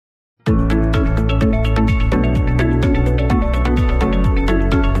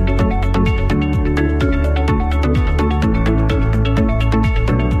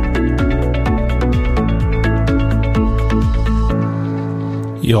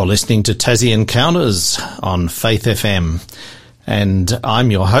You're listening to Tassie Encounters on Faith FM, and I'm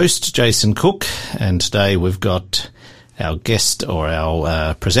your host, Jason Cook, and today we've got our guest, or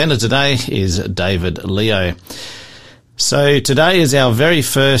our presenter today is David Leo. So today is our very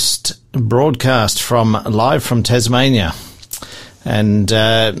first broadcast live from Tasmania, and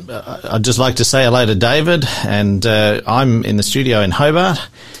I'd just like to say hello to David, and I'm in the studio in Hobart,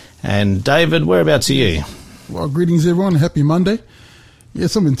 and David, whereabouts are you? Well, greetings everyone, happy Monday.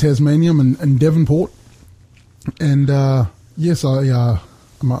 Yes, I'm in Tasmania. I'm in Devonport, and yes, I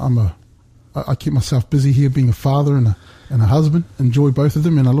keep myself busy here, being a father and a husband. Enjoy both of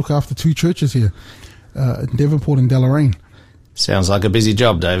them, and I look after two churches here, in Devonport and Deloraine. Sounds like a busy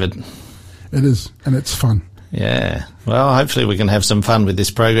job, David. It is, and it's fun. Yeah. Well, hopefully we can have some fun with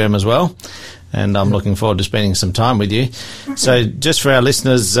this program as well. And I'm looking forward to spending some time with you. So just for our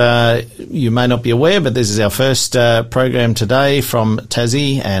listeners, you may not be aware, but this is our first program today from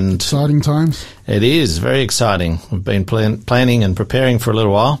Tassie. And exciting times. It is very exciting. We've been planning and preparing for a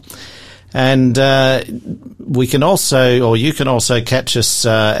little while. And we can also, or you can also catch us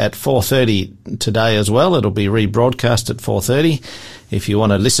at 4:30 today as well. It'll be rebroadcast at 4:30. If you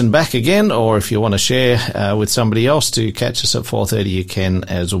want to listen back again, or if you want to share with somebody else to catch us at 4:30, you can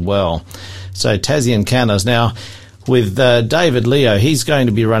as well. So Tassie Encounters. Now, with David Leo, he's going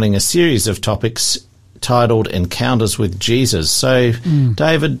to be running a series of topics titled Encounters with Jesus. So,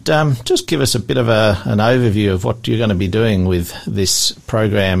 David, just give us a bit of an overview of what you're going to be doing with this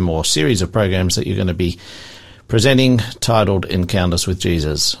program or series of programs that you're going to be presenting, titled Encounters with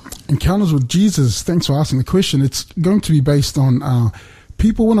Jesus. Encounters with Jesus. Thanks for asking the question. It's going to be based on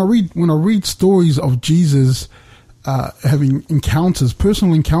people. When I read stories of Jesus having encounters,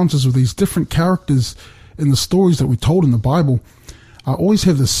 personal encounters with these different characters in the stories that we're told in the Bible, I always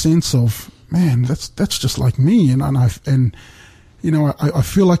have this sense of, man, that's just like me, and I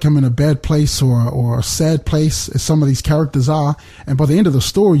feel like I'm in a bad place or a sad place, as some of these characters are. And by the end of the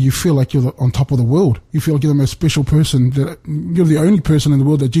story, you feel like you're on top of the world. You feel like you're the most special person. That you're the only person in the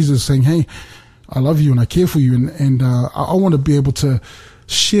world that Jesus is saying, "Hey, I love you and I care for you." And I want to be able to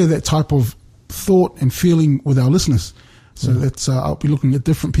share that type of thought and feeling with our listeners. So that's I'll be looking at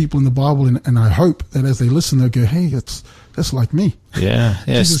different people in the Bible, and I hope that as they listen, they'll go, "Hey, that's like me." Yeah.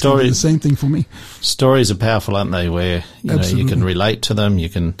 Jesus did the same thing for me. Stories are powerful, aren't they? Where you can relate to them.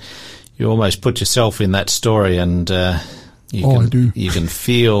 You almost put yourself in that story, and you can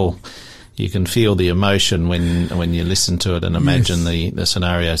feel the emotion when you listen to it and imagine the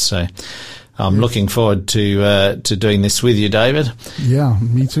scenario. So I'm looking forward to doing this with you, David. Yeah,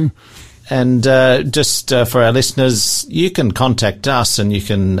 me too. And just for our listeners, you can contact us and you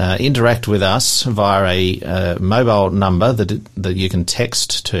can interact with us via a mobile number that you can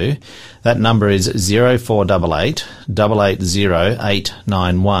text to. That number is 0488 880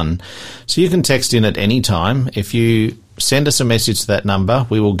 891. So you can text in at any time. If you send us a message to that number,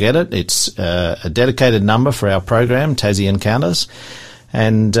 we will get it. It's a dedicated number for our program, Tassie Encounters.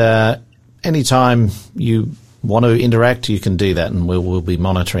 And anytime you want to interact, you can do that, and we'll be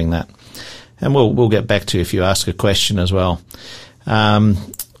monitoring that. And we'll get back to you if you ask a question as well.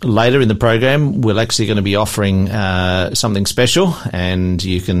 Later in the program, we're actually going to be offering something special, and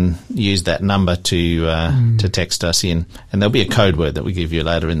you can use that number to text us in. And there'll be a code word that we give you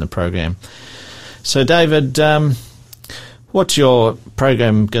later in the program. So, David, what's your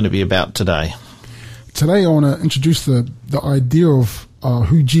program going to be about today? Today, I want to introduce the idea of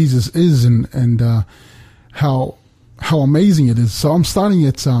who Jesus is and how amazing it is. So I'm starting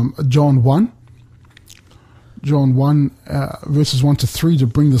at John 1, verses 1 to 3 to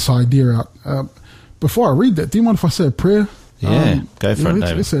bring this idea out. Before I read that, do you mind if I say a prayer? Yeah, go for it,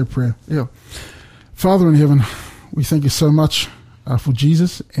 David. Let's say a prayer. Yeah. Father in heaven, we thank you so much for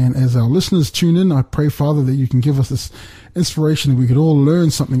Jesus. And as our listeners tune in, I pray, Father, that you can give us this inspiration, that we could all learn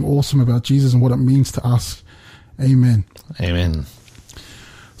something awesome about Jesus and what it means to us. Amen. Amen.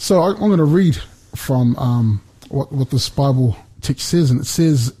 So I'm going to read from what this Bible text says, and it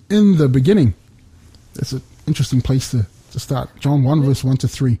says, in the beginning. That's an interesting place to start. John 1, verse 1 to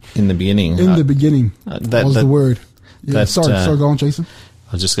 3. In the beginning. In the beginning was the Word. Yeah, sorry, go on, Jason.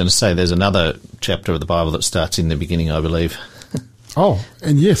 I was just going to say, there's another chapter of the Bible that starts in the beginning, I believe. Oh,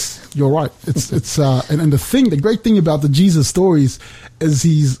 and yes, you're right. It's and the great thing about the Jesus stories is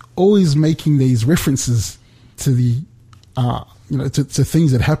he's always making these references to the to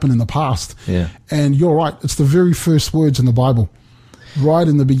things that happened in the past. Yeah. And you're right. It's the very first words in the Bible. Right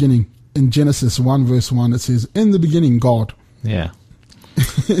in the beginning, in Genesis 1, verse 1, it says, in the beginning, God. Yeah.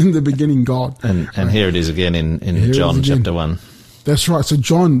 In the beginning, God. And here it is again in John chapter 1. That's right. So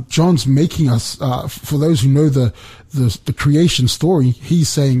John's making us, for those who know the creation story, he's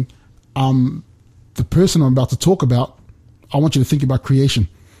saying, the person I'm about to talk about, I want you to think about creation,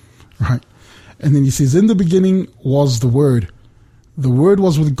 right? And then he says, in the beginning was the Word. The Word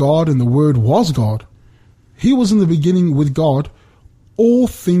was with God, and the Word was God. He was in the beginning with God. All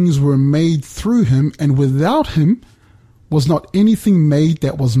things were made through him, and without him was not anything made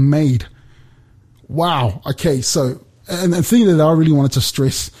that was made. Wow. Okay. So, and the thing that I really wanted to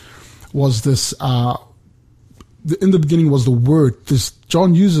stress was this, in the beginning was the Word.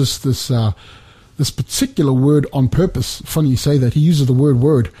 John uses this particular word on purpose. Funny you say that. He uses the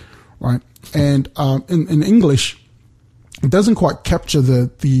word, right? And, in English, it doesn't quite capture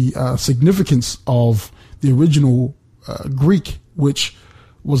the significance of the original, Greek, which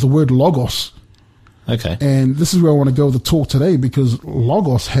was the word logos. Okay. And this is where I want to go with the talk today, because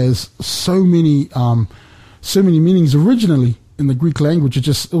logos has so many meanings originally in the Greek language.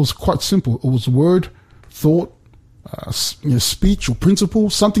 It was quite simple. It was word, thought, speech or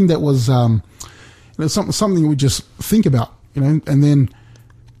principle, something that was, something we just think about, and then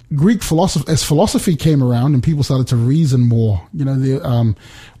Greek philosophy, as philosophy came around and people started to reason more,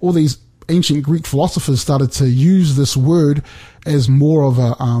 all these ancient Greek philosophers started to use this word as more of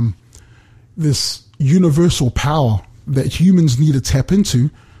a, this universal power that humans need to tap into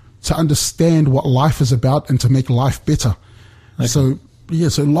to understand what life is about and to make life better. Okay. So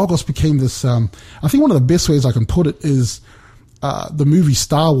logos became this, I think one of the best ways I can put it is, the movie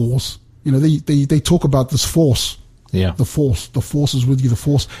Star Wars. They talk about this force. Yeah. The force is with you, the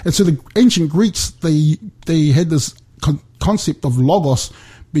force. And so the ancient Greeks, they had this concept of logos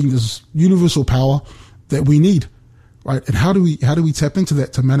being this universal power that we need, right? And how do we tap into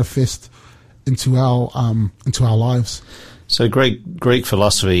that to manifest into our lives? So Greek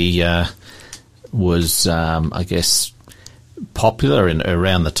philosophy was, I guess, popular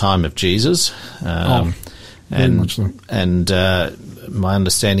around the time of Jesus. Very much so. And my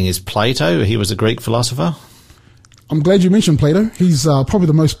understanding is Plato. He was a Greek philosopher. I'm glad you mentioned Plato. He's probably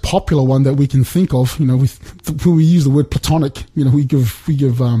the most popular one that we can think of. When we use the word Platonic, we give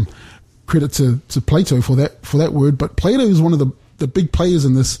credit to Plato for that word. But Plato is one of the big players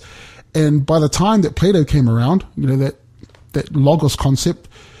in this. And by the time that Plato came around, that logos concept,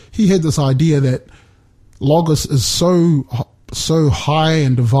 he had this idea that logos is so high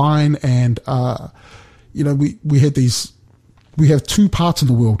and divine, and we have two parts in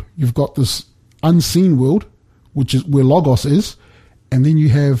the world. You've got this unseen world, which is where logos is, and then you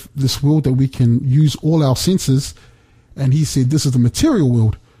have this world that we can use all our senses. And he said this is the material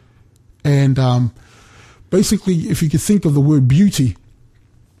world. And basically, if you could think of the word beauty,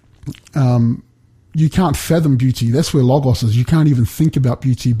 you can't fathom beauty. That's where logos is. You can't even think about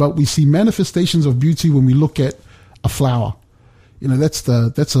beauty. But we see manifestations of beauty when we look at a flower. That's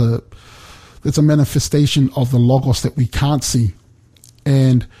a manifestation of the logos that we can't see.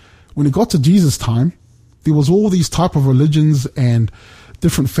 And when it got to Jesus' time, there was all these type of religions and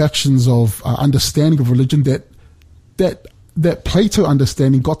different factions of understanding of religion that Plato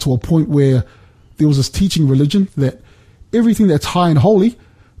understanding got to a point where there was this teaching religion that everything that's high and holy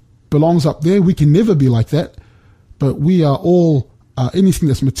belongs up there. We can never be like that, but we are all, anything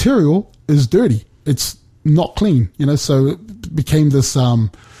that's material is dirty. It's not clean, so it became this,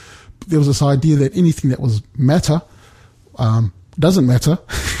 there was this idea that anything that was matter, doesn't matter.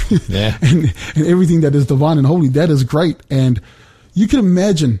 Yeah. and everything that is divine and holy, that is great. And you can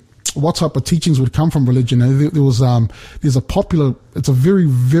imagine what type of teachings would come from religion. And there's a popular, it's a very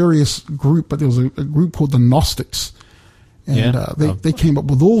various group, but there was a group called the Gnostics. And they came up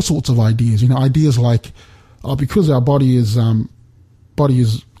with all sorts of ideas, ideas like, because our body is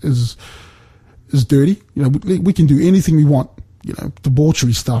dirty, we can do anything we want,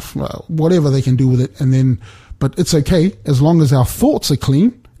 debauchery stuff, whatever they can do with it. But it's okay as long as our thoughts are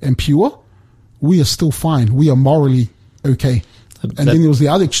clean and pure, we are still fine. We are morally okay. And then there was the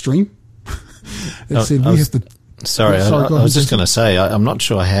other extreme that said we have to. Sorry, I was just going to say, I'm not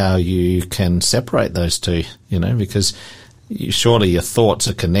sure how you can separate those two, because surely your thoughts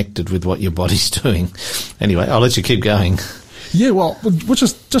are connected with what your body's doing. Anyway, I'll let you keep going. Yeah, well,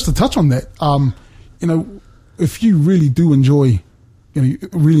 just to touch on that, if you really do enjoy,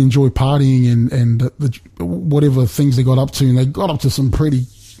 really enjoy partying and whatever things they got up to, and they got up to some pretty,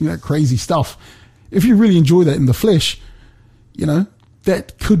 crazy stuff. If you really enjoy that in the flesh,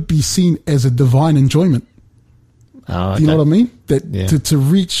 that could be seen as a divine enjoyment. Oh, okay. Do you know what I mean? That to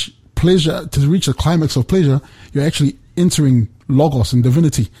reach pleasure, to reach the climax of pleasure, you're actually entering logos and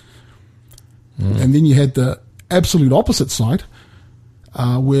divinity. And then you had the absolute opposite side,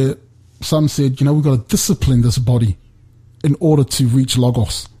 where some said, we've got to discipline this body in order to reach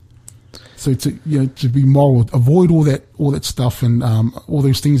logos. So to be moral, avoid all that stuff and all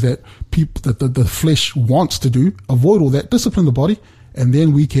those things that the flesh wants to do. Avoid all that, discipline the body, and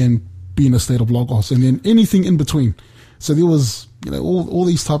then we can be in a state of logos, and then anything in between. So there was all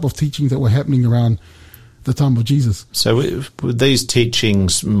these type of teachings that were happening around the time of Jesus. So were these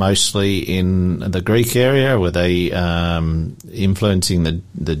teachings mostly in the Greek area? Were they influencing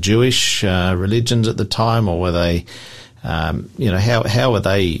the Jewish religions at the time, or were they? How were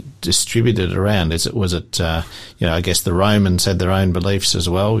they distributed around? Was it I guess the Romans had their own beliefs as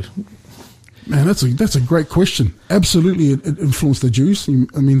well? Man, that's a great question. Absolutely, it influenced the Jews.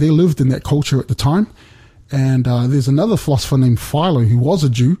 I mean, they lived in that culture at the time. And there's another philosopher named Philo who was a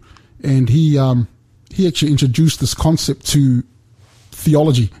Jew, and he actually introduced this concept to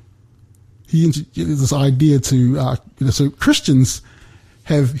theology. He introduced this idea to so Christians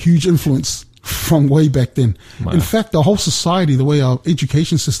have huge influence from way back then. Wow. In fact, the whole society, the way our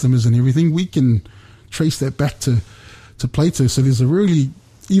education system is and everything, we can trace that back to Plato. So there's a really,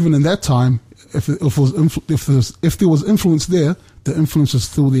 even in that time, if there was influence there, the influence is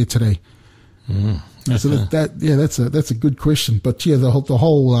still there today. Okay. So that's a good question. But yeah, the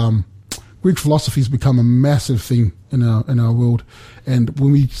whole Greek philosophy has become a massive thing in our world. And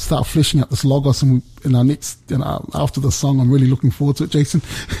when we start fleshing out this logos after the song, I'm really looking forward to it, Jason.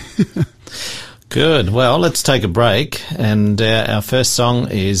 Good. Well, let's take a break. And our first song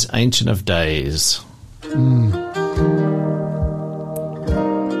is Ancient of Days.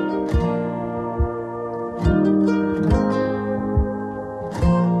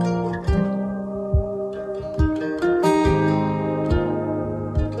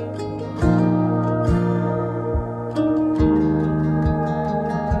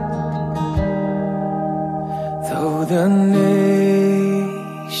 The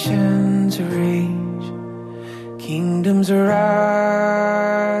nations rage, kingdoms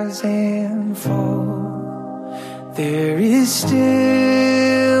rise and fall. There is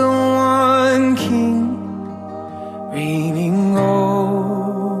still one King reigning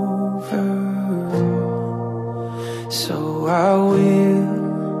over all. So I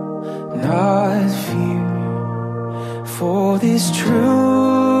will not fear, for this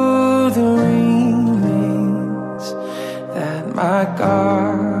truth remains, that my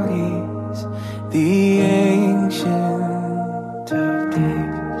God is the Ancient of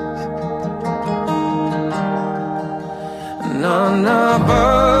Days. None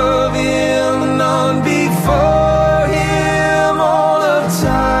above him, none before him, all of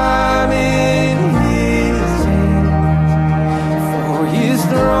time in his hands. For his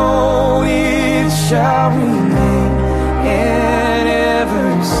throne it shall remain and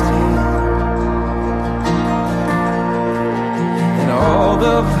ever stand. And all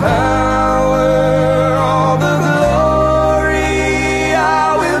the power, all the glory,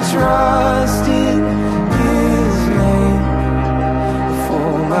 I will trust in his name.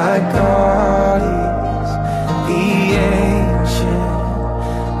 For my God is the Ancient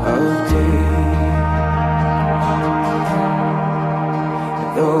of Days.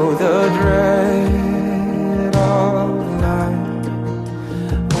 Though the dread of night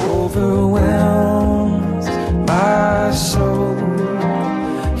overwhelms my soul,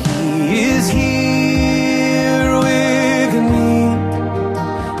 he is here with me,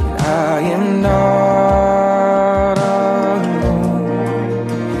 and I am not alone.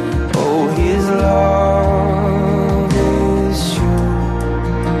 Oh,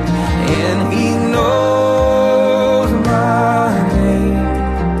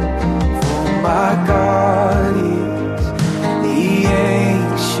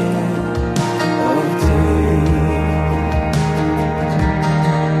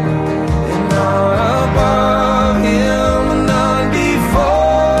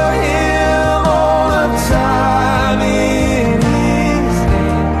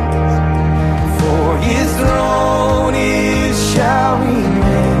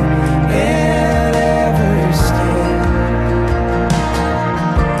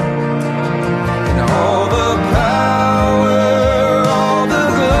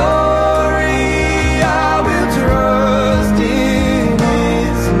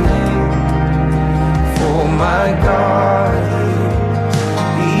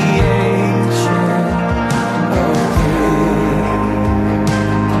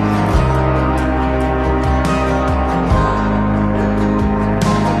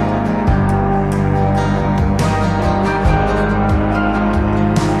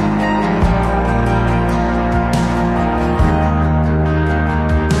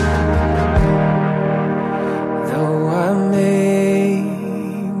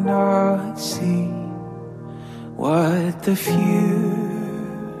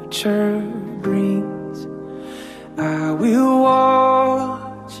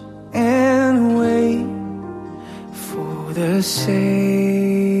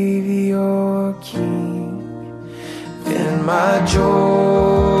 Savior King, then my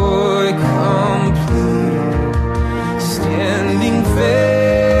joy complete, standing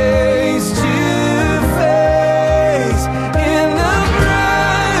face to face in the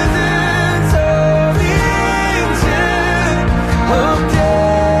presence of the Ancient of Days.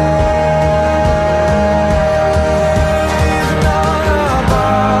 None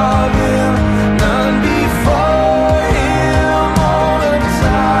above him, none before him, all the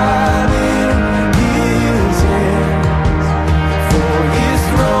time in his hands. For his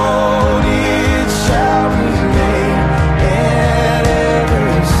throne it shall remain and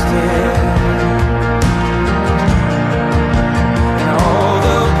ever stand. And all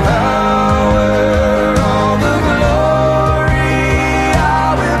the power, all the glory,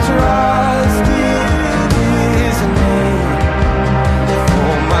 I will trust in his name.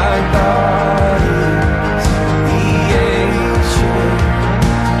 For my God is the Ancient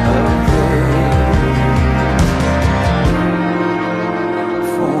of Days.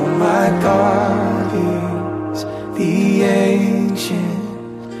 For my God is the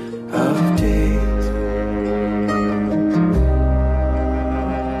Ancient of Days.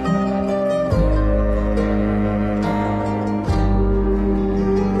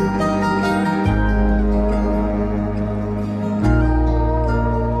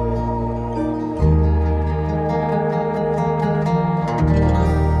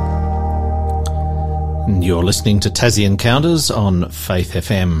 You're listening to Tassie Encounters on Faith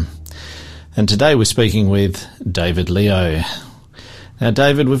FM. And today we're speaking with David Leo. Now,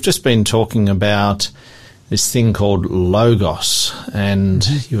 David, we've just been talking about this thing called Logos, and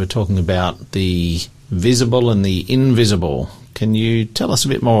you were talking about the visible and the invisible. Can you tell us a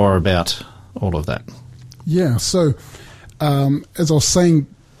bit more about all of that? Yeah, so as I was saying,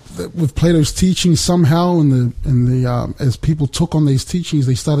 that with Plato's teaching, somehow as people took on these teachings,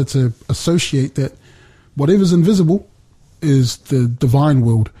 they started to associate that whatever's invisible is the divine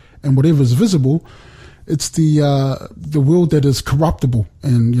world, and whatever's visible, it's the world that is corruptible,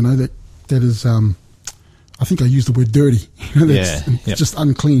 and that is I think I used the word dirty. It's just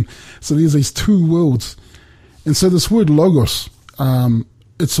unclean. So there's these two worlds, and so this word logos,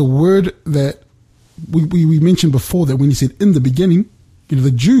 it's a word that we mentioned before, that when he said in the beginning,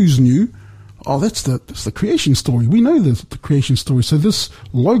 the Jews knew, that's the creation story. We know the creation story. So this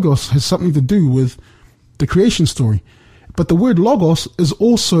logos has something to do with the creation story. But the word logos is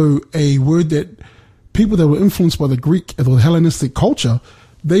also a word that people that were influenced by the Greek or the Hellenistic culture,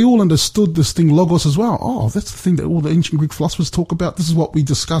 they all understood this thing logos as well. That's the thing that all the ancient Greek philosophers talk about. This is what we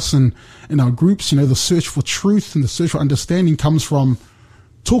discuss in our groups. The search for truth and the search for understanding comes from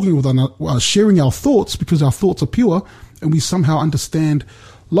talking with sharing our thoughts, because our thoughts are pure and we somehow understand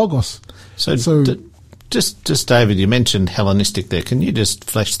logos. So just David, you mentioned Hellenistic there. Can you just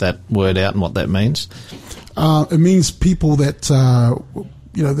flesh that word out and what that means? It means people that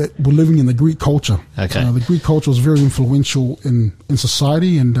that were living in the Greek culture. Okay. The Greek culture was very influential in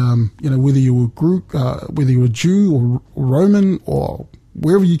society, and whether you were Greek, whether you were Jew or Roman or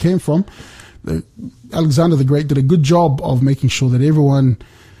wherever you came from, Alexander the Great did a good job of making sure that everyone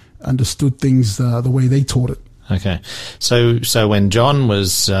understood things the way they taught it. Okay. So when John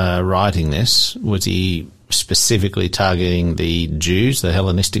was writing this, was he specifically targeting the Jews, the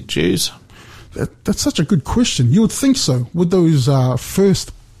Hellenistic Jews? That's such a good question. You would think so. With those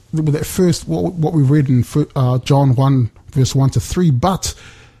what we read in John 1 verse 1 to 3, but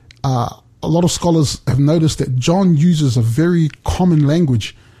a lot of scholars have noticed that John uses a very common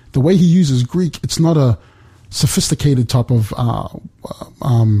language. The way he uses Greek, it's not a sophisticated type of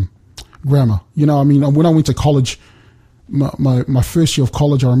grammar. When I went to college, my first year of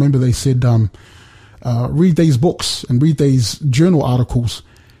college, I remember they said, read these books and read these journal articles.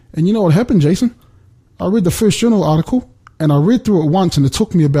 And you know what happened, Jason? I read the first journal article, and I read through it once, and it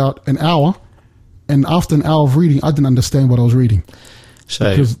took me about an hour. And after an hour of reading, I didn't understand what I was reading.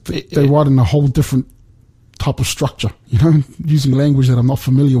 Because they write in a whole different type of structure, using language that I'm not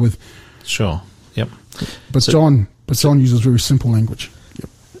familiar with. Sure. Yep. But John uses very simple language. Yep.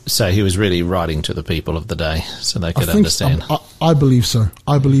 So he was really writing to the people of the day so they could understand. I believe so.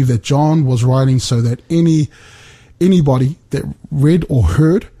 I believe that John was writing so that anybody that read or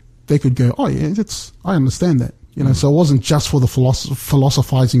heard, they could go, I understand that. So it wasn't just for the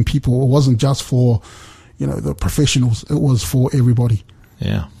philosophizing people. It wasn't just for, the professionals. It was for everybody.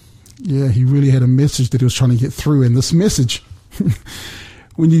 Yeah. Yeah, he really had a message that he was trying to get through. And this message,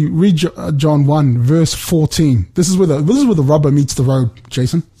 when you read John 1 verse 14, this is where the rubber meets the road,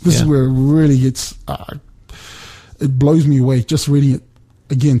 Jason. This is where it really gets, it blows me away just reading it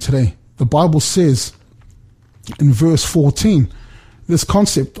again today. The Bible says, in verse 14, this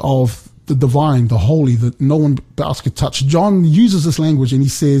concept of the divine, the holy, that no one else could touch. John uses this language and he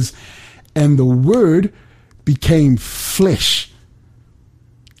says, and the Word became flesh.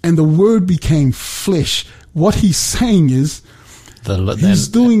 And the Word became flesh. What he's saying is, he's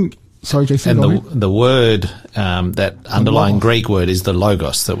doing... Sorry, Jason. And the word, that underlying Greek word is the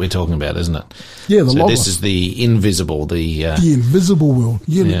logos that we're talking about, isn't it? Yeah, the logos. This is the invisible, the invisible world.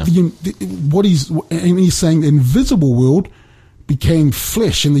 Yeah. He's saying the invisible world became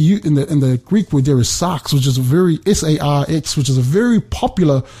flesh. In the Greek word there is sarx, which is a very S-A-R-X, which is a very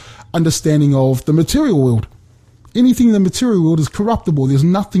popular understanding of the material world. Anything in the material world is corruptible. There's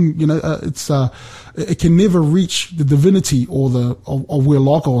nothing, it can never reach the divinity or where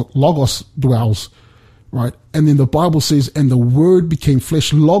logos dwells, right? And then the Bible says, and the Word became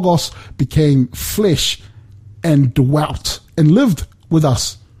flesh. Logos became flesh and dwelt and lived with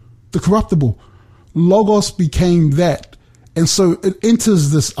us, the corruptible. Logos became that. And so it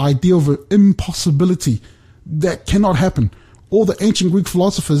enters this idea of an impossibility that cannot happen. All the ancient Greek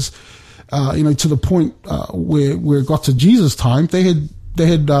philosophers, to the point where it got to Jesus' time, they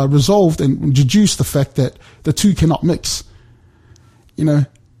had resolved and deduced the fact that the two cannot mix. And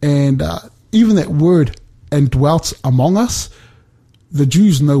even that word "and dwelt among us," the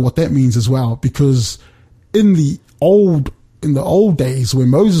Jews know what that means as well, because in the old days when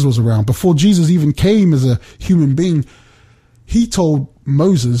Moses was around, before Jesus even came as a human being, he told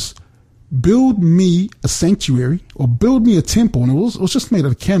Moses, build me a sanctuary or build me a temple. And it was just made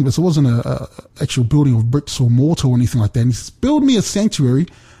out of canvas. It wasn't a actual building of bricks or mortar or anything like that. And he says, build me a sanctuary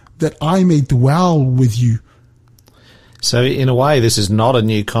that I may dwell with you. So in a way, this is not a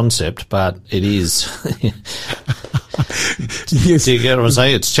new concept, but it is. Yes. Do you get what I'm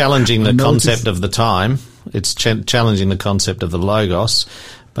saying? It's challenging the concept of the time. It's challenging the concept of the logos.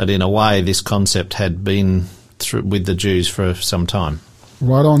 But in a way, this concept had been with the Jews for some time.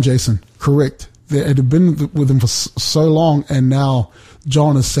 Right on, Jason. Correct. It had been with them for so long, and now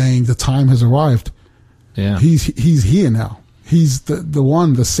John is saying the time has arrived. Yeah, he's here now. He's the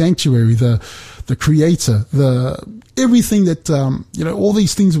one, the sanctuary, the creator, everything that all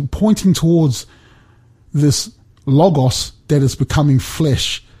these things are pointing towards this logos that is becoming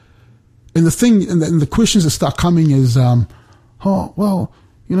flesh. And the thing, and the questions that start coming is,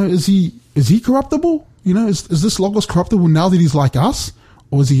 is he corruptible? Is this logos corruptible now that he's like us?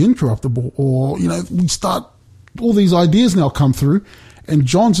 Or is he incorruptible? Or, we start, all these ideas now come through, and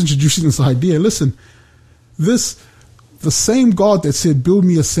John's introducing this idea. Listen, the same God that said, build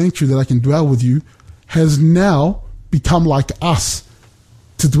me a sanctuary that I can dwell with you, has now become like us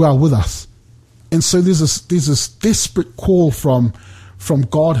to dwell with us. And so there's this desperate call from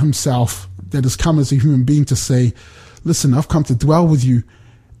God himself that has come as a human being to say, listen, I've come to dwell with you.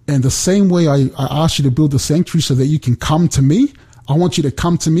 And the same way I asked you to build a sanctuary so that you can come to me, I want you to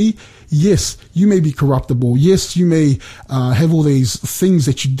come to me. Yes, you may be corruptible. Yes, you may have all these things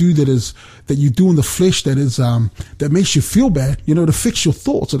that you do that you do in the flesh that makes you feel bad, to fix your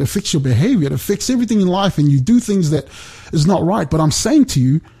thoughts or to fix your behavior, to fix everything in life, and you do things that is not right. But I'm saying to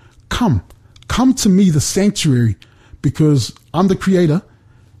you, come to me, the sanctuary, because I'm the creator.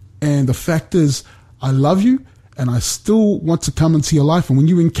 And the fact is, I love you. And I still want to come into your life. And when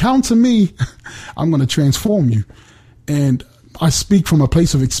you encounter me, I'm going to transform you. And I speak from a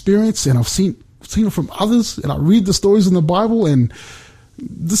place of experience, and I've seen it from others, and I read the stories in the Bible, and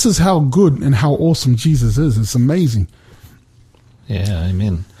this is how good and how awesome Jesus is. It's amazing. Yeah,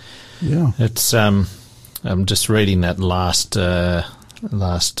 amen. Yeah. It's I'm just reading that last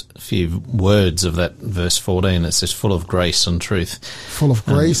few words of that verse 14. It says, full of grace and truth. Full of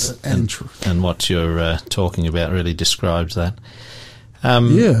grace and truth. And what you're talking about really describes that.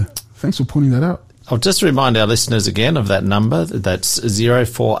 Yeah, thanks for pointing that out. I'll just remind our listeners again of that number. That's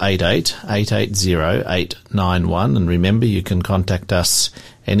 0488 880 891. And remember, you can contact us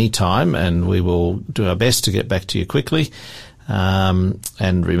anytime, and we will do our best to get back to you quickly. And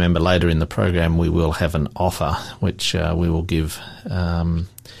remember, later in the program, we will have an offer, which we will give.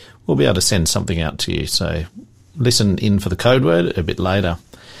 We'll be able to send something out to you. So listen in for the code word a bit later.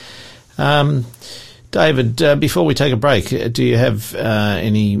 David, before we take a break, do you have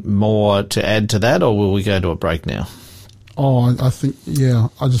any more to add to that, or will we go to a break now? Oh, I think, yeah,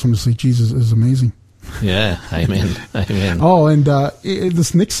 I just want to say Jesus is amazing. Yeah, amen, amen. Oh, and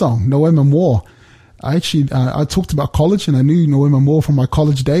this next song, Noema Moore, I talked about college, and I knew Noema more from my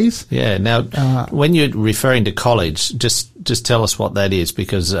college days. Yeah. Now, when you're referring to college, just tell us what that is,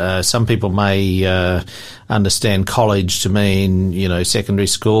 because some people may understand college to mean, secondary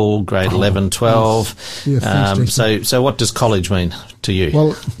school, grade 11, 12. Yes. Yeah, thanks, so what does college mean to you?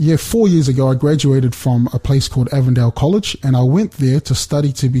 Well, 4 years ago, I graduated from a place called Avondale College, and I went there to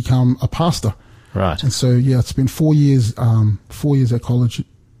study to become a pastor. Right. And so, it's been 4 years, 4 years at college,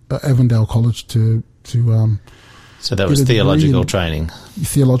 Avondale College to so that was theological training.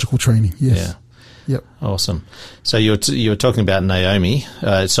 Theological training, yes. Yeah. Yep. Awesome. So you were talking about Noema.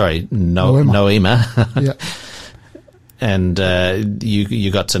 Yeah. And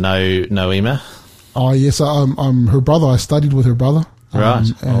you got to know Noema? Oh, yes. I'm her brother. I studied with her brother.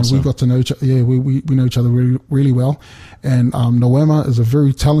 Right. And awesome. we got to know each other. Yeah, we know each other really, really well. And Noema is a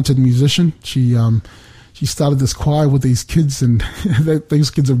very talented musician. She started this choir with these kids, and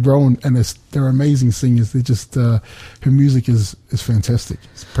these kids have grown, and they're amazing singers. They're just her music is fantastic.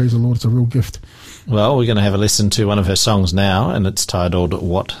 Praise the Lord, it's a real gift. Well, we're going to have a listen to one of her songs now, and it's titled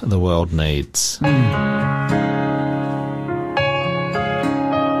 "What the World Needs."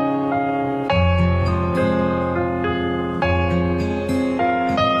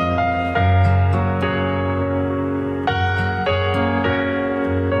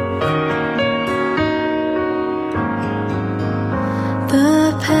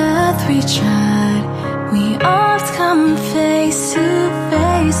 We tried, we oft come face to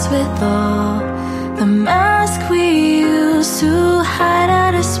face with all the mask we use to hide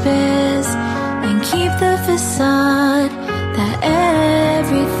our despairs and keep the facade that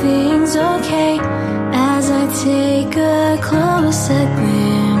everything's okay. As I take a closer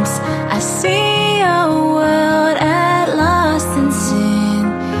glimpse, I see a world at last in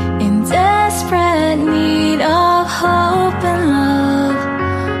sin, in desperate need of hope and love.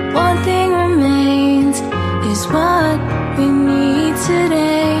 One thing remains is what we need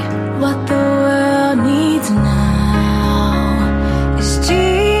today. What the world needs now is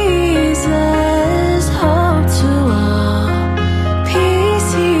Jesus, hope to all.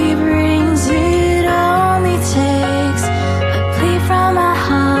 Peace He brings, it only takes a plea from our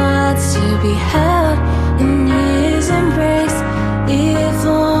hearts to be held in His embrace. If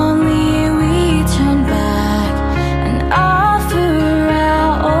only we turn back and offer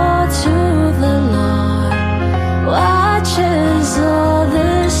out all to the Lord. Watch as all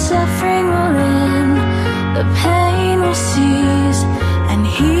the suffering will end, the pain will cease, and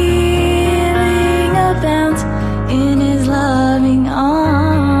healing abounds in His loving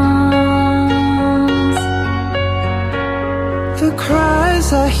arms. The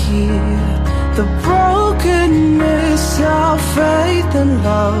cries I hear, the brokenness of faith and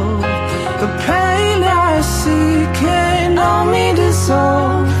love, the pain I see can only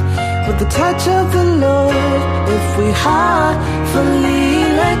dissolve with the touch of the Lord. If we heartfully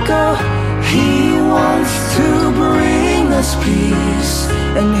let go, He wants to bring us peace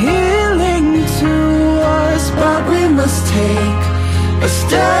and healing to us, but we must take a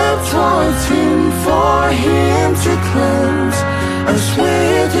step towards Him for Him to cleanse us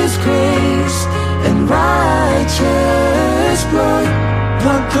with His grace and righteous blood.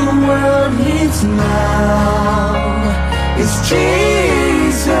 What the world needs now is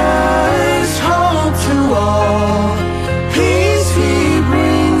Jesus, hope to all. Peace He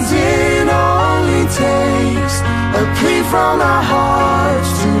brings, it only takes a plea from our hearts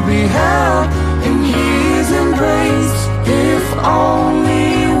to be held in His embrace. If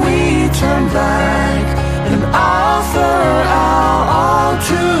only we turn back and offer our all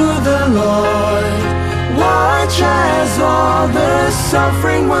to the Lord. Watch as all the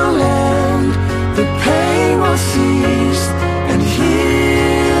suffering will end, the pain will cease, and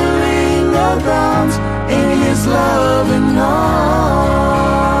healing abounds in His loving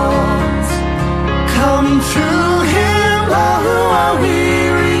arms. Come to Him, all who are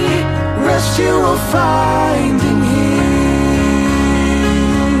weary, rest you will find in Him.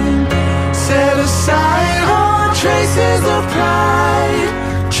 Set aside all traces of pride,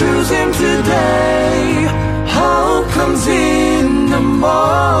 choose Him today. Hope comes in the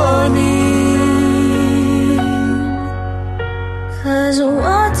morning. 'Cause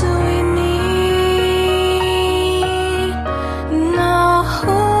what do we need? No,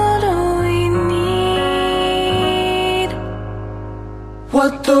 who do we need?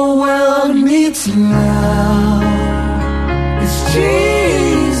 What the world needs now is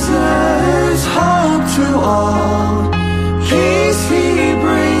Jesus, hope to all. Peace He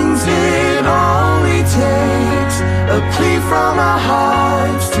brings, it only takes a plea from our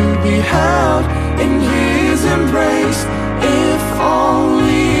hearts to be held in His embrace. If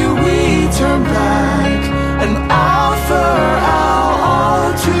only we turn back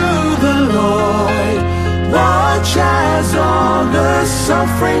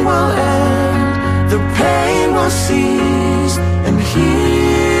suffering will end, the pain will cease, and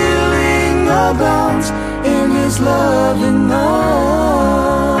healing abounds in His loving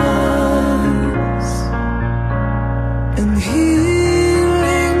arms. And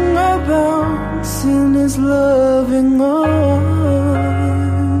healing abounds in His loving arms.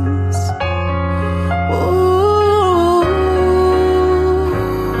 Ooh.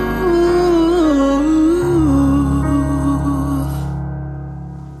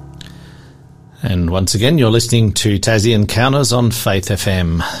 And once again, you're listening to Tassie Encounters on Faith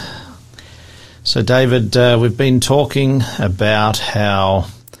FM. So, David, we've been talking about how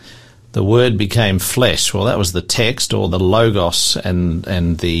the Word became flesh. Well, that was the text, or the logos, and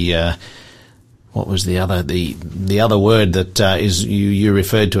the what was the other word that is you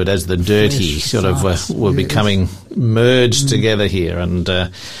referred to it as the dirty, flesh, sort of were becoming merged together here, and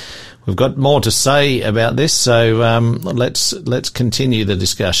we've got more to say about this. So let's continue the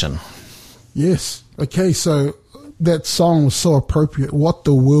discussion. Yes. Okay. So that song was so appropriate. What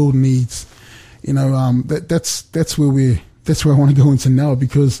the world needs, that's where I want to go into now,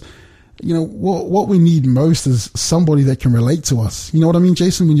 because what we need most is somebody that can relate to us. You know what I mean,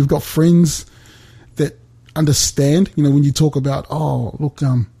 Jason? When you've got friends that understand, when you talk about, oh, look,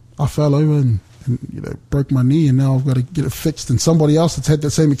 I fell over and broke my knee and now I've got to get it fixed. And somebody else that's had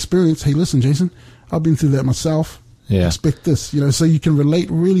that same experience, hey, listen, Jason, I've been through that myself. Yeah. Expect this, so you can relate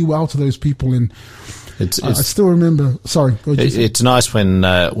really well to those people. And I still remember. Sorry, go ahead, Jason. It's nice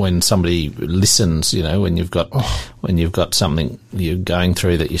when somebody listens. When you've got something you're going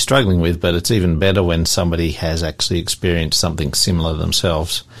through that you're struggling with. But it's even better when somebody has actually experienced something similar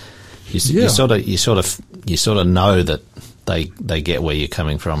themselves. You sort of know that they get where you're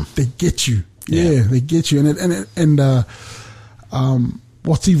coming from. They get you. Yeah, they get you. And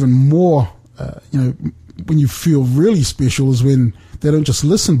what's even more, when you feel really special is when they don't just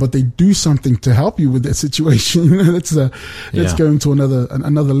listen, but they do something to help you with that situation. That's going to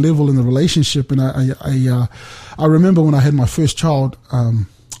another level in the relationship. And I remember when I had my first child, and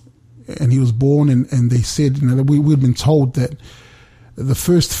he was born, and they said, that we'd been told that the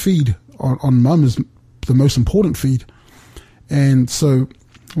first feed on mum is the most important feed. And so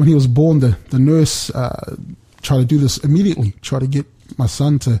when he was born, the nurse tried to do this immediately, try to get my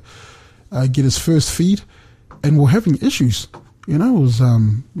son to get his first feed, and we're having issues. It was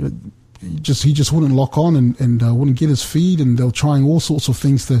he just wouldn't lock on and wouldn't get his feed, and they were trying all sorts of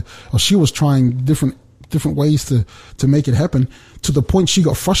things she was trying different ways to make it happen, to the point she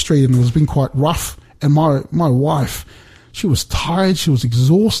got frustrated and it was being quite rough. And my wife, she was tired, she was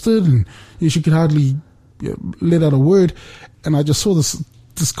exhausted, and she could hardly let out a word. And I just saw this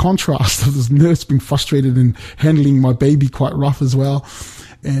contrast of this nurse being frustrated and handling my baby quite rough as well.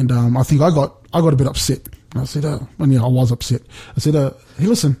 And I think I got a bit upset. And I said, I was upset. I said, hey,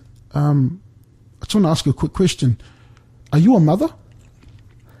 listen, I just want to ask you a quick question. Are you a mother?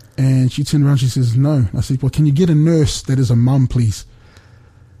 And she turned around, she says, no. I said, well, can you get a nurse that is a mum, please?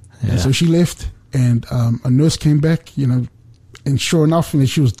 Yeah. And so she left, and a nurse came back, and sure enough,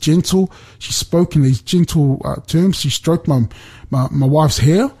 she was gentle. She spoke in these gentle terms. She stroked my wife's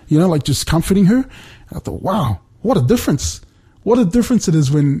hair, like just comforting her. And I thought, wow, what a difference. What a difference it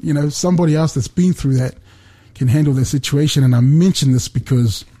is when, somebody else that's been through that can handle their situation. And I mention this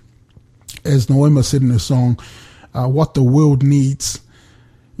because, as Noema said in her song, what the world needs.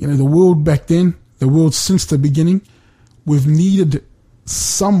 The world back then, the world since the beginning, we've needed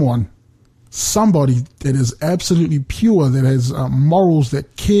somebody that is absolutely pure, that has morals,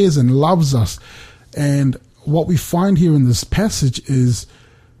 that cares and loves us. And what we find here in this passage is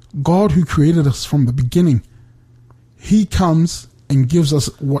God, who created us from the beginning, He comes and gives us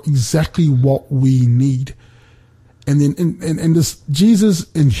exactly what we need. And then in this Jesus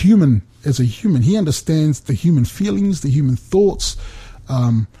as a human, He understands the human feelings, the human thoughts,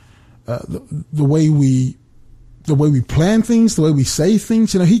 the way we plan things, the way we say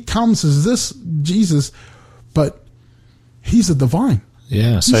things. He comes as this Jesus, but He's the divine.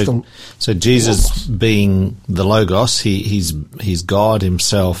 Yeah. So Jesus being the Logos, he's God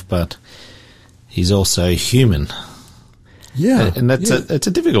Himself, but He's also human. Yeah. And it's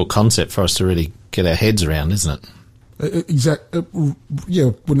a difficult concept for us to really get our heads around, isn't it? Exactly.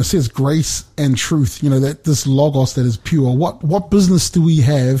 When it says grace and truth, that this Logos that is pure, what business do we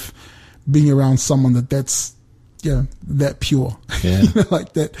have being around someone that's that pure? Yeah.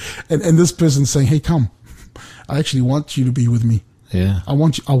 Like that. And this person saying, hey, come, I actually want you to be with me. Yeah. I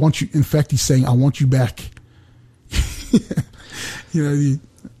want you. In fact, He's saying, I want you back. So you're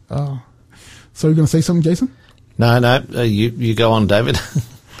going to say something, Jason? No, you go on, David.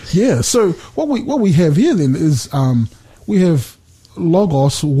 Yeah. So what we have here then is we have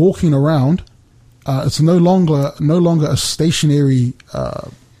Logos walking around. It's no longer a stationary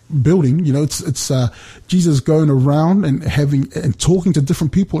building. You know, it's Jesus going around and talking to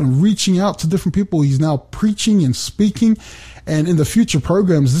different people and reaching out to different people. He's now preaching and speaking. And in the future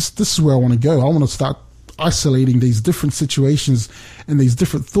programs, this is where I want to go. I want to start isolating these different situations and these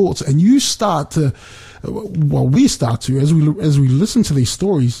different thoughts. And you start to, well, we start to, as we listen to these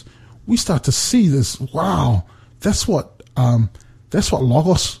stories, we start to see this. Wow, that's what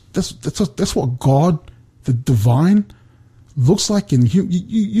Logos, that's what God, the divine, looks like. And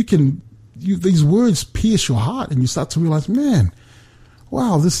these words pierce your heart, and you start to realize, man,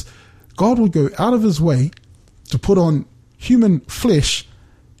 wow, this God would go out of his way to put on human flesh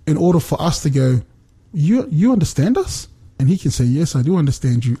in order for us to go, you understand us? And he can say, yes, I do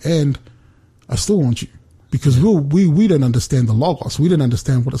understand you, and I still want you. Because we don't understand the Logos. We don't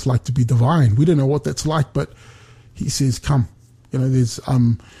understand what it's like to be divine. We don't know what that's like, but he says, come. You know,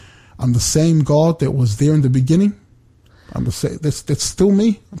 I'm the same God that was there in the beginning. That's still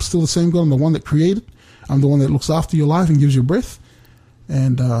me. I'm still the same God. I'm the one that created. I'm the one that looks after your life and gives you breath.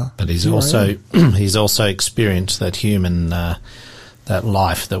 And but he's also experienced that human that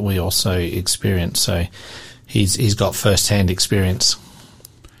life that we also experience. So he's got first-hand experience.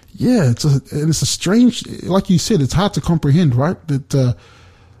 Yeah, it's a strange, like you said, it's hard to comprehend, right? That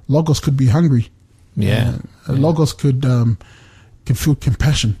Logos could be hungry. Yeah, Logos could feel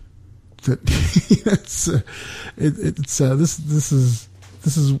compassion. That this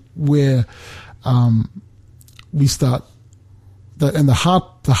is where we start. And the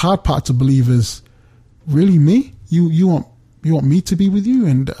hard part to believe is, really me? You want me to be with you?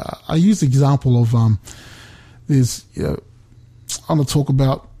 And I use the example of there's I'm gonna talk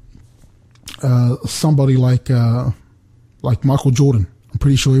about somebody like Michael Jordan. I'm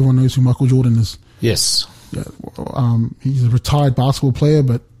pretty sure everyone knows who Michael Jordan is. Yes. Yeah, he's a retired basketball player,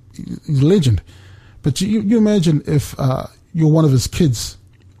 but he's a legend. But you imagine if you're one of his kids,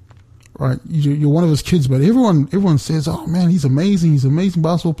 right? You're one of his kids, but everyone says, "Oh man, he's amazing! He's an amazing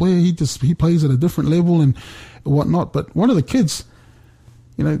basketball player. He plays at a different level and whatnot." But one of the kids,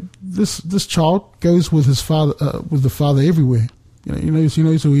 you know, this child goes with his father, with the father everywhere. You know, he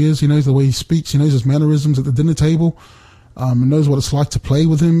knows who he is. He knows the way he speaks. He knows his mannerisms at the dinner table. Knows what it's like to play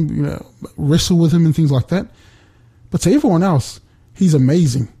with him, you know, wrestle with him and things like that. But to everyone else, he's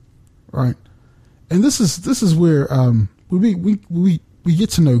amazing, right? And this is where we get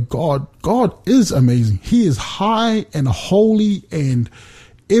to know God. God is amazing. He is high and holy, and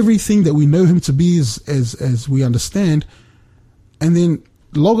everything that we know him to be is as we understand. And then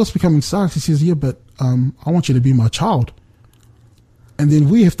Logos becoming Sarx, he says, yeah, but I want you to be my child. And then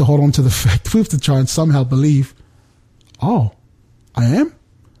we have to hold on to the fact, we have to try and somehow believe, oh, I am?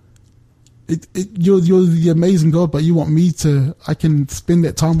 You're the amazing God, but you want me to, I can spend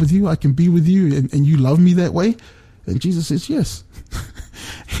that time with you, I can be with you, and you love me that way? And Jesus says, yes.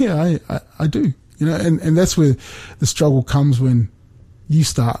 Yeah, I do. You know, and that's where the struggle comes, when we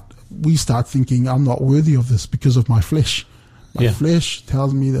start thinking, I'm not worthy of this because of my flesh. My flesh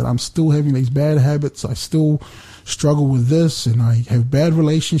tells me that I'm still having these bad habits, I still struggle with this, and I have bad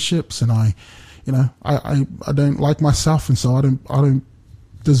relationships, and I don't like myself, and so I don't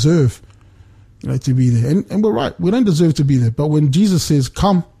deserve, you know, to be there. And we're right, we don't deserve to be there. But when Jesus says,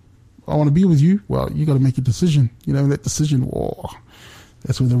 come, I want to be with you, well, you got to make a decision. You know, and that decision,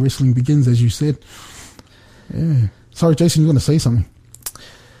 that's where the wrestling begins, as you said. Yeah. Sorry, Jason, you want to say something?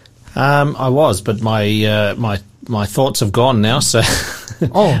 I was, but my thoughts have gone now, so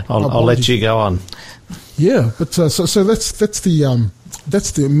I'll let you go on. Yeah, but so that's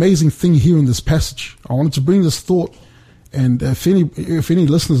the amazing thing here in this passage. I wanted to bring this thought, and if any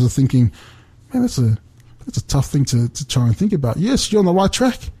listeners are thinking, man, that's a tough thing to try and think about. Yes, you're on the right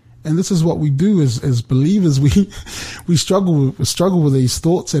track, and this is what we do as believers. We struggle with these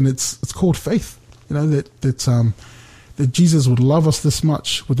thoughts, and it's called faith. You know, that Jesus would love us this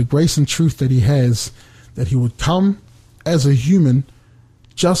much with the grace and truth that he has, that he would come as a human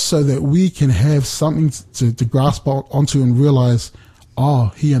just so that we can have something to grasp onto and realize,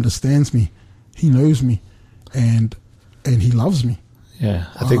 oh, he understands me, he knows me, and he loves me. Yeah,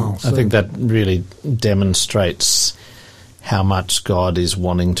 I think that really demonstrates how much God is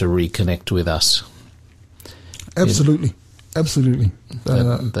wanting to reconnect with us. Absolutely, absolutely.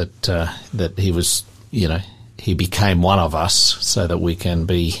 That he was, you know, he became one of us so that we can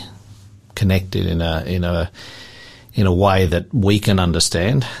be connected in a way that we can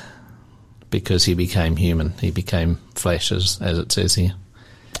understand, because he became human, he became flesh, as it says here.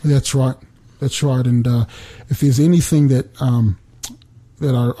 That's right. And if there's anything that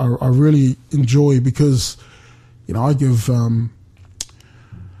I really enjoy, because, you know, I give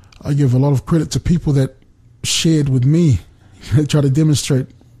I give a lot of credit to people that shared with me, try to demonstrate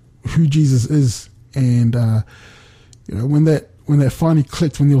who Jesus is. And, when that finally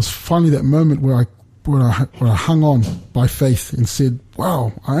clicked, when there was finally that moment where I hung on by faith and said,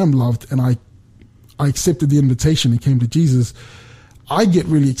 wow, I am loved, and I accepted the invitation and came to Jesus, I get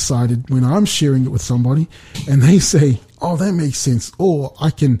really excited when I'm sharing it with somebody and they say, oh, that makes sense. Or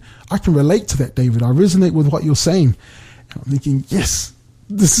I can relate to that, David. I resonate with what you're saying. And I'm thinking, yes,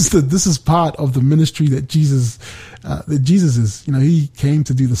 this is part of the ministry that Jesus is. He came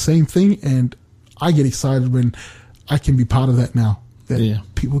to do the same thing, and I get excited when I can be part of that now. That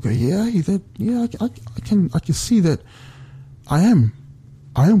people go, I can see that I am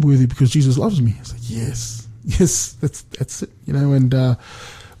worthy because Jesus loves me. It's like, yes, that's it, and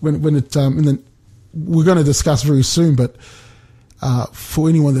when it, and then we're going to discuss very soon, but, for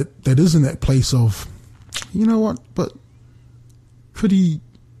anyone that is in that place of, but he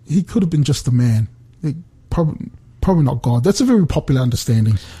could have been just a man. Probably not God. That's a very popular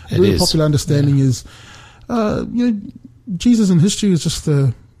understanding. Popular understanding is, Jesus in history he was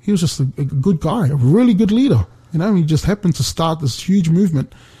just a good guy, a really good leader. He just happened to start this huge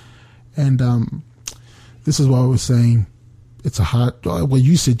movement. And, this is why I was saying it's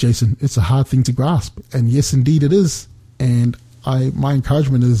you said, Jason, it's a hard thing to grasp. And yes, indeed it is. And my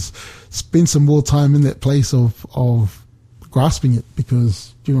encouragement is spend some more time in that place of grasping it,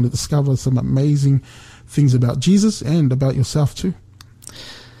 because you're going to discover some amazing things about Jesus and about yourself too.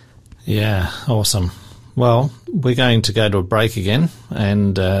 Yeah, awesome. Well, we're going to go to a break again,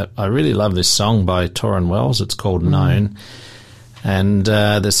 and I really love this song by Torrin Wells. It's called Known, and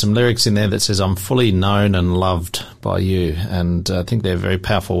there's some lyrics in there that says, I'm fully known and loved by you, and I think they're very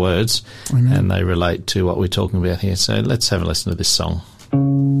powerful words. Amen. And they relate to what we're talking about here. So let's have a listen to this song.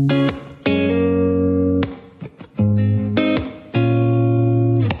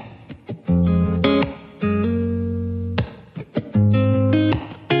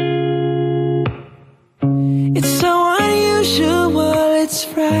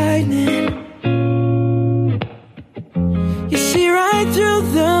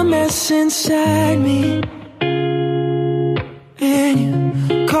 Inside me, and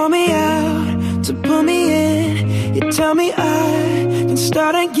you call me out to pull me in. You tell me I can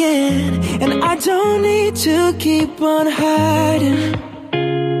start again, and I don't need to keep on hiding.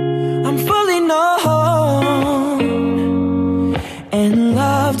 I'm fully known and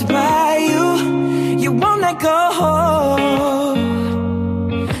loved by you. You won't let go,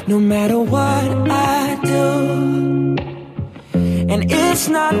 no matter what I do. And it's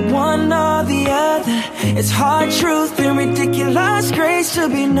not one or the other. It's hard truth and ridiculous grace to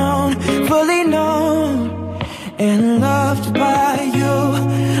be known, fully known and loved by you.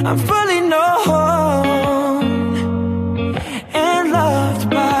 I'm fully known and loved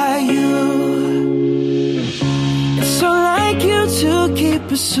by you. It's so like you to keep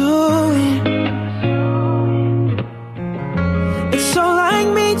pursuing. It's so like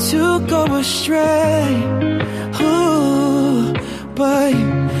me to go astray. But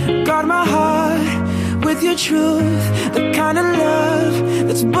you guard my heart with your truth, the kind of love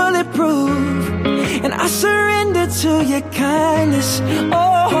that's bulletproof. And I surrender to your kindness.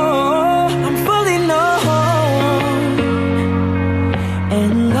 Oh, I'm fully known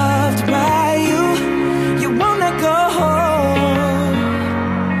and loved by you. You won't let go,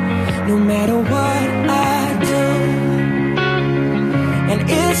 no matter what I do. And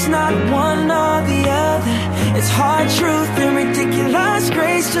it's not one or the other. It's hard truth and ridiculous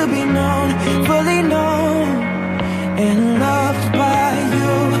grace to be known, fully known and loved by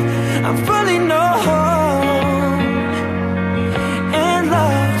you. I'm fully known and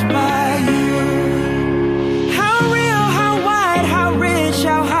loved by you. How real, how wide, how rich,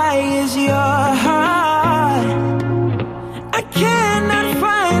 how high is your heart? I cannot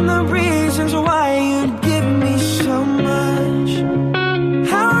find the reasons why you give me so much.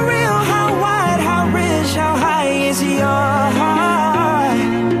 How real, how wide, how rich, how high is your heart?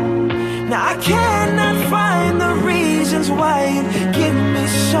 Now I cannot find the reasons why you give me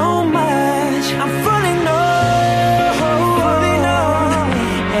so much. I'm fully known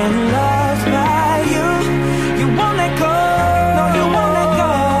and loved by you. You won't let go, no, you won't let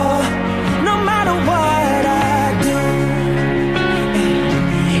go, no matter what I do.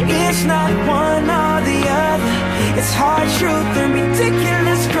 It's not one or the other. It's hard truth and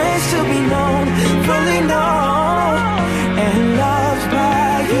ridiculous grace to be known, fully known and loved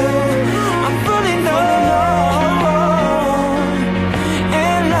by you. I'm fully known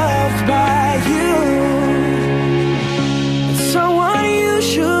and loved by you. It's so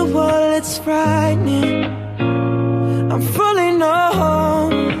unusual, it's frightening. I'm fully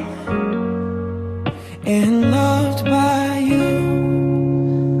known and loved by you.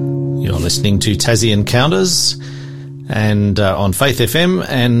 You're listening to Tassie Encounters and on Faith FM,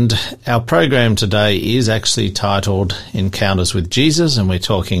 and our program today is actually titled Encounters with Jesus, and we're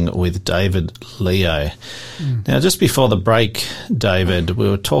talking with David Leo. Now, just before the break, David, we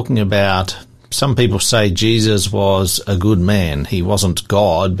were talking about, some people say Jesus was a good man. He wasn't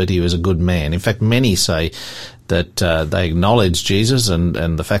God, but he was a good man. In fact, many say that they acknowledge Jesus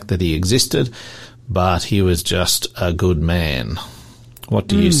and the fact that he existed, but he was just a good man. What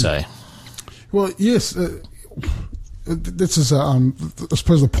do you say? Well, yes, this is, I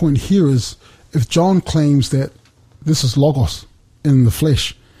suppose the point here is, if John claims that this is Logos in the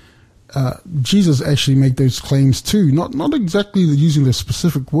flesh, Jesus actually made those claims too. Not exactly using the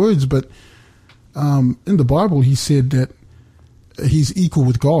specific words, but in the Bible he said that he's equal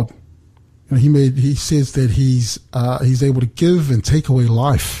with God. He says that he's able to give and take away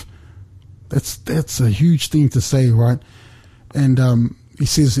life. That's a huge thing to say, right? And he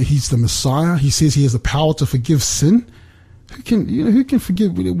says that he's the Messiah. He says he has the power to forgive sin. Who can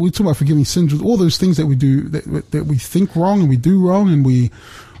forgive? We're talking about forgiving sins with all those things that we do, that we think wrong and we do wrong, and we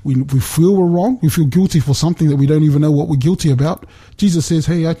feel we're wrong. We feel guilty for something that we don't even know what we're guilty about. Jesus says,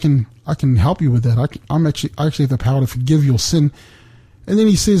 "Hey, I can help you with that. I actually have the power to forgive your sin." And then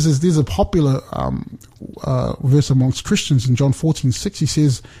he says, there's a popular verse amongst Christians in John 14:6. He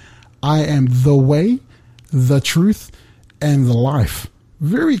says, "I am the way, the truth, and the life."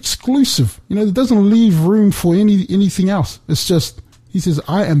 Very exclusive. It doesn't leave room for anything else. It's just, he says,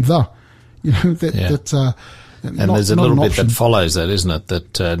 "I am the." And there's a little bit that follows that, isn't it?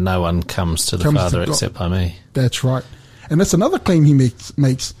 That no one comes to the Father except by me. That's right. And that's another claim he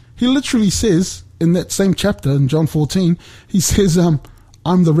makes. He literally says in that same chapter in John 14, he says, "I'm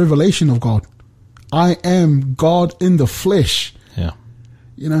the revelation of God. I am God in the flesh." Yeah.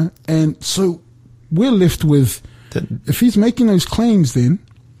 And so we're left with, if he's making those claims, then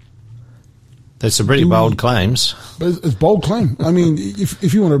there's some pretty bold claims. But it's bold claim. I mean,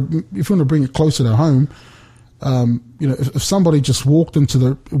 if you want to bring it closer to home, if somebody just walked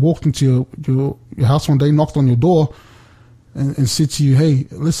into your house one day, knocked on your door, and said to you, "Hey,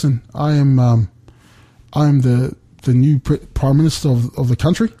 listen, I am the new prime minister of the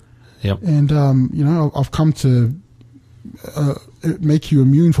country, yep, and I've come to make you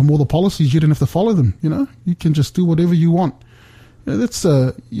immune from all the policies. You don't have to follow them. You can just do whatever you want." That's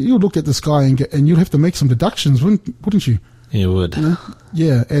you look at this guy and you'd have to make some deductions, wouldn't you? You would.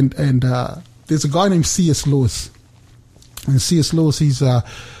 Yeah, and there's a guy named C.S. Lewis, and C.S. Lewis, he's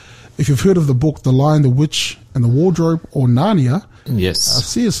if you've heard of the book The Lion, the Witch, and the Wardrobe, or Narnia, yes,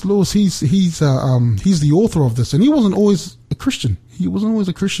 C.S. Lewis, he's the author of this, and he wasn't always a Christian. He wasn't always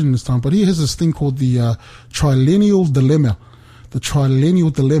a Christian in this time, but he has this thing called the trilennial dilemma,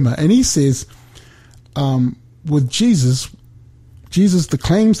 and he says, with Jesus, the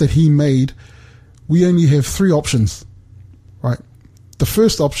claims that he made, we only have three options, right? The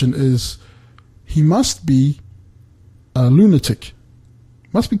first option is he must be a lunatic,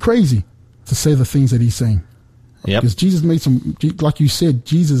 must be crazy to say the things that he's saying. Yep. Because Jesus made like you said,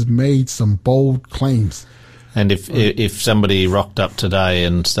 Jesus made some bold claims. And if somebody rocked up today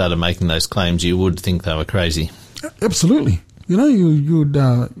and started making those claims, you would think they were crazy. Absolutely. You'd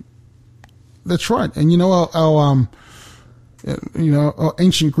that's right. And our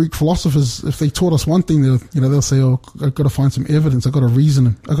ancient Greek philosophers, if they taught us one thing, they'll say, "Oh, I've got to find some evidence. I've got to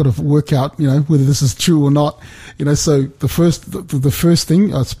reason. I've got to work out, whether this is true or not." So the first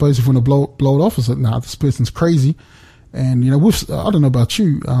thing, I suppose, if we want to blow it off, is that, nah, this person's crazy. And I don't know about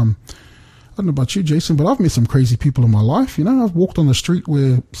you, Jason, but I've met some crazy people in my life. I've walked on the street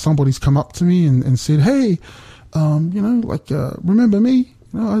where somebody's come up to me and said, "Hey, remember me?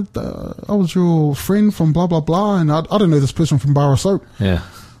 I was your friend from blah, blah, blah, and I don't know this person from Bar of Soap." Yeah.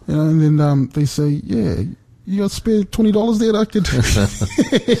 And then they say, "Yeah, you got spare $20 there that I could..."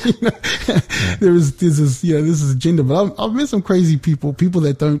 There's this is agenda, but I've met some crazy people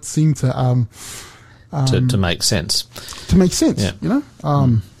that don't seem to to make sense. To make sense, yeah.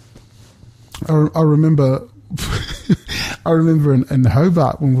 I remember in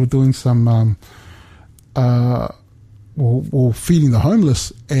Hobart when we were doing some or feeding the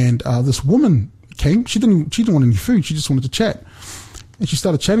homeless, and this woman came. She didn't want any food. She just wanted to chat, and she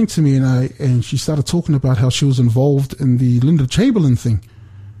started chatting to me, and she started talking about how she was involved in the Linda Chamberlain thing,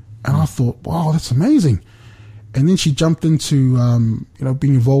 and I thought, wow, that's amazing. And then she jumped into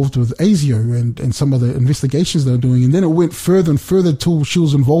being involved with ASIO and some of the investigations they were doing, and then it went further and further till she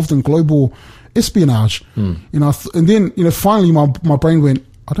was involved in global espionage. And then finally my brain went,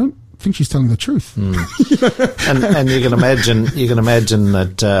 I don't think she's telling the truth. And you can imagine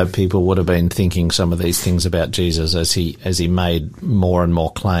that people would have been thinking some of these things about Jesus as he made more and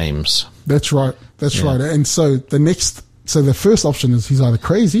more claims. That's right. Right. And so the first option is he's either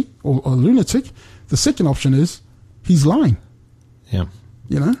crazy or a lunatic. The second option is he's lying. Yeah.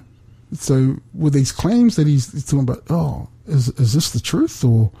 So with these claims that he's talking about, is this the truth?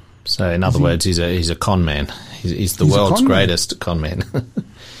 Or so in other words, he's a con man. He's the world's greatest con man.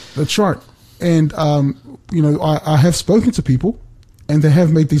 That's right. And I have spoken to people, and they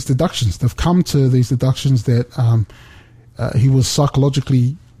have made these deductions. They've come to these deductions that he was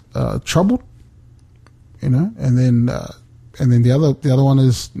psychologically troubled, and then the other one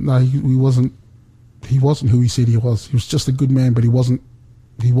is no, he wasn't who he said he was. He was just a good man, but he wasn't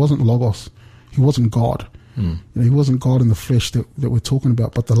Logos. He wasn't God. He wasn't God in the flesh that we're talking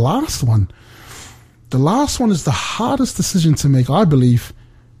about. But the last one is the hardest decision to make. I believe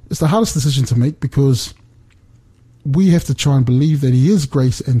it's the hardest decision to make because we have to try and believe that he is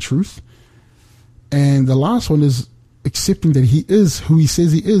grace and truth. And the last one is accepting that he is who he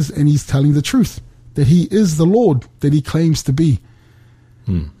says he is, and he's telling the truth, that he is the Lord that he claims to be.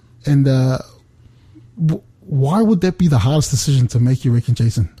 And why would that be the hardest decision to make, you reckon,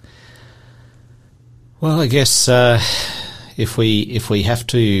 Jason? Well, I guess if we have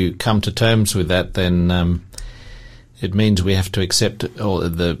to come to terms with that, then it means we have to accept all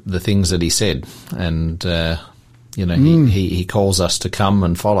the things that he said, and he calls us to come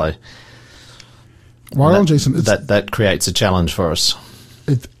and follow. Right on, Jason. That creates a challenge for us.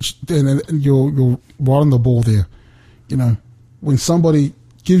 And you're right on the ball there. When somebody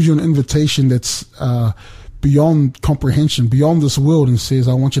gives you an invitation that's beyond comprehension, beyond this world, and says,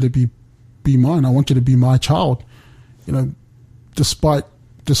 "I want you to be mine. I want you to be my child." Despite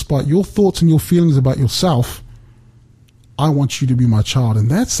your thoughts and your feelings about yourself, I want you to be my child, and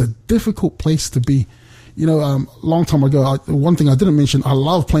that's a difficult place to be. Long time ago, one thing I didn't mention, I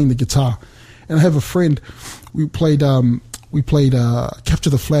love playing the guitar, and I have a friend. We played Capture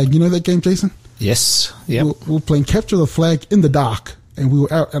the Flag. You know that game, Jason? Yes. Yeah. We were playing Capture the Flag in the dark, and we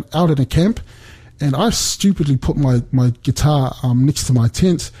were out in a camp, and I stupidly put my guitar next to my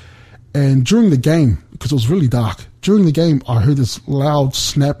tent. And during the game, because it was really dark, I heard this loud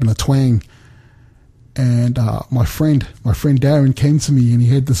snap and a twang. And my friend Darren came to me, and he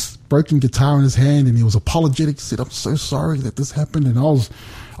had this broken guitar in his hand, and he was apologetic. He said, "I'm so sorry that this happened." And I was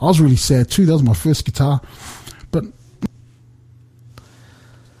really sad too. That was my first guitar. But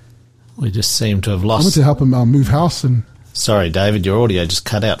we just seem to have lost. I went to help him move house, and sorry, David, your audio just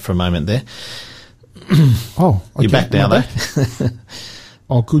cut out for a moment there. Oh, okay. You're back now, though.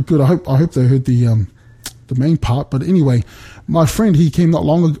 Oh, good. I hope they heard the main part. But anyway, my friend, he came not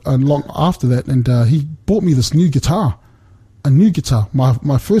long after that, and he bought me this new guitar, a new guitar.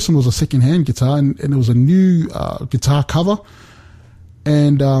 My first one was a second-hand guitar, and it was a new guitar cover.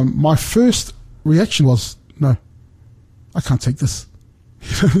 And my first reaction was, no, I can't take this.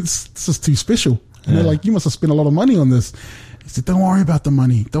 This is too special. You must have spent a lot of money on this. He said, "Don't worry about the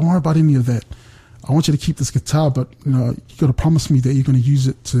money. Don't worry about any of that. I want you to keep this guitar, but you got to promise me that you're going to use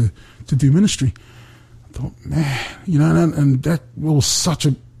it to do ministry." I thought, man, and that was such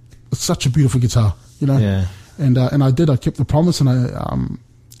a beautiful guitar, Yeah. And I did. I kept the promise, and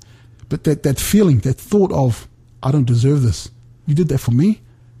but that feeling, that thought of, I don't deserve this. You did that for me.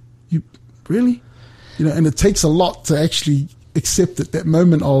 You really, and it takes a lot to actually accept it. That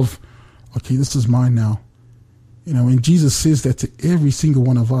moment of, okay, this is mine now. When Jesus says that to every single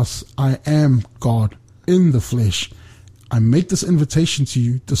one of us, I am God in the flesh. I make this invitation to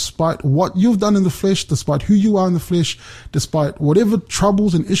you, despite what you've done in the flesh, despite who you are in the flesh, despite whatever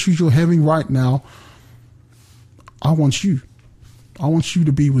troubles and issues you're having right now. I want you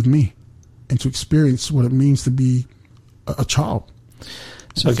to be with me and to experience what it means to be a child.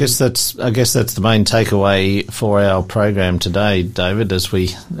 So I guess that's the main takeaway for our program today, David, as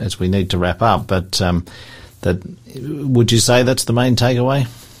we need to wrap up. But that, would you say that's the main takeaway?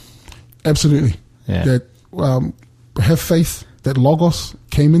 Absolutely. Yeah. That have faith that Logos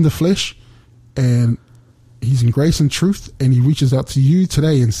came in the flesh, and he's in grace and truth, and he reaches out to you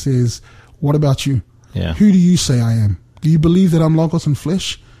today and says, "What about you? Yeah. Who do you say I am? Do you believe that I'm Logos in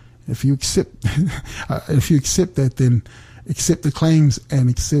flesh?" If you accept that, then accept the claims and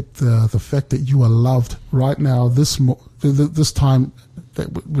accept the fact that you are loved right now. This time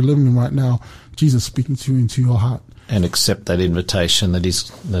that we're living in right now, Jesus speaking to you into your heart. and accept that invitation that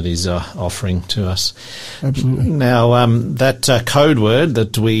he's offering to us. Absolutely. Now, that code word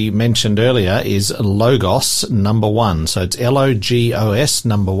that we mentioned earlier is Logos number 1. So it's LOGOS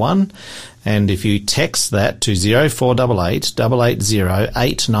number 1. And if you text that to 0488 880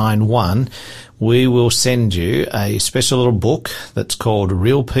 891, we will send you a special little book that's called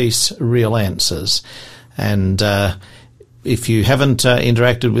Real Peace, Real Answers. And if you haven't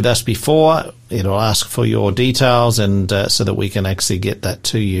interacted with us before, it'll ask for your details, and so that we can actually get that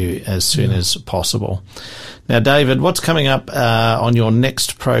to you as soon as possible. Now, David, what's coming up on your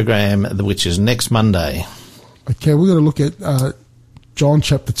next program, which is next Monday? Okay, we're going to look at John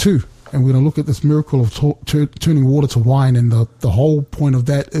chapter 2, and we're going to look at this miracle of turning water to wine, and the whole point of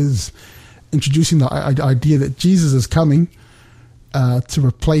that is introducing the idea that Jesus is coming to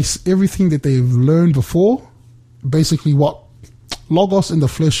replace everything that they've learned before. Basically what Logos in the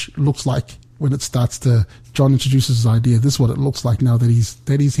flesh looks like when it starts to, John introduces his idea. This is what it looks like now that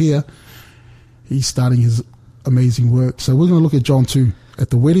he's here. He's starting his amazing work. So we're going to look at John 2, at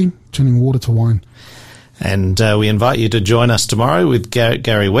the wedding, turning water to wine. And we invite you to join us tomorrow with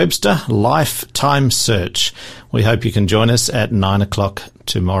Gary Webster, Lifetime Search. We hope you can join us at 9 o'clock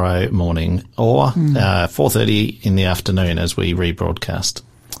tomorrow morning, or 4:30 in the afternoon as we rebroadcast.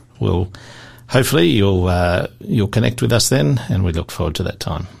 Hopefully you'll connect with us then, and we look forward to that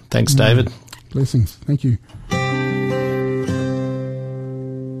time. Thanks, David. Blessings. Thank you.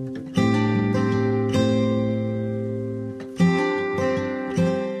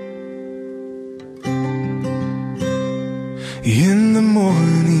 In the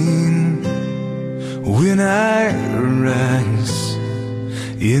morning, when I rise,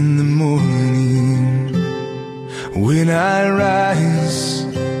 in the morning, when I rise,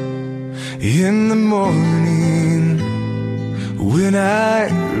 in the morning, when I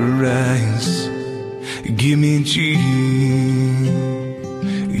rise, give me Jesus,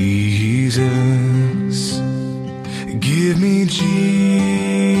 give me Jesus.